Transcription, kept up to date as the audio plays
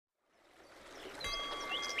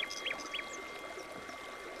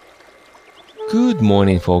Good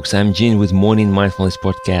morning, folks. I'm Gene with Morning Mindfulness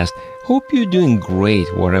Podcast. Hope you're doing great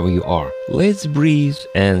wherever you are. Let's breathe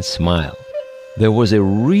and smile. There was a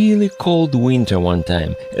really cold winter one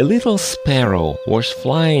time. A little sparrow was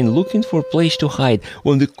flying looking for a place to hide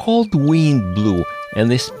when the cold wind blew and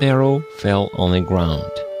the sparrow fell on the ground.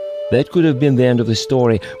 That could have been the end of the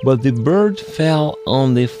story, but the bird fell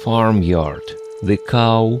on the farmyard. The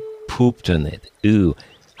cow pooped on it. Ooh.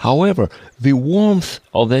 However, the warmth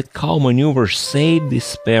of that cow maneuver saved the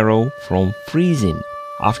sparrow from freezing.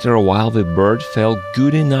 After a while, the bird felt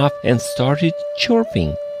good enough and started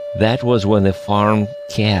chirping. That was when the farm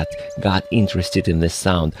cat got interested in the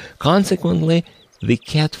sound. Consequently, the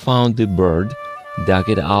cat found the bird, dug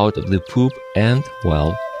it out of the poop, and,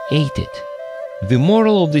 ate it. The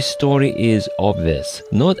moral of this story is obvious.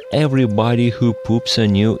 Not everybody who poops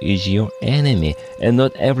on you is your enemy, and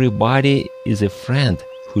not everybody is a friend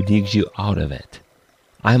who digs you out of it.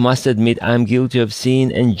 I must admit I'm guilty of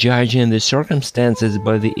seeing and judging the circumstances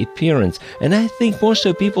by the appearance, and I think most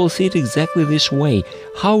of people see it exactly this way.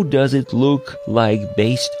 How does it look like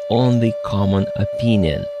based on the common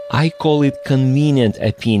opinion? I call it convenient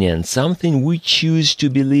opinion, something we choose to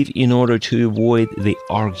believe in order to avoid the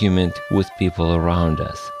argument with people around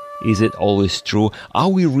us. Is it always true? Are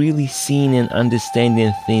we really seeing and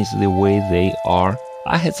understanding things the way they are?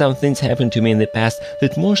 I had some things happen to me in the past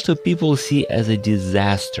that most of people see as a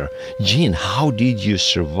disaster. Gene, how did you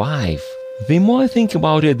survive? The more I think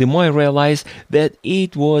about it, the more I realize that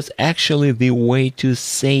it was actually the way to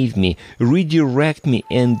save me, redirect me,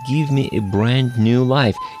 and give me a brand new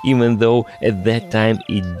life, even though at that time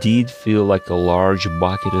it did feel like a large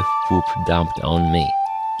bucket of poop dumped on me.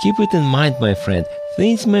 Keep it in mind, my friend,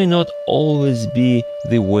 things may not always be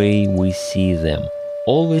the way we see them.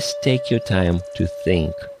 Always take your time to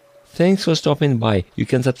think. Thanks for stopping by. You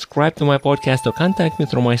can subscribe to my podcast or contact me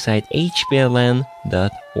through my site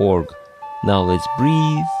hpln.org. Now let's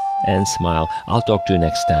breathe and smile. I'll talk to you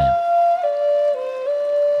next time.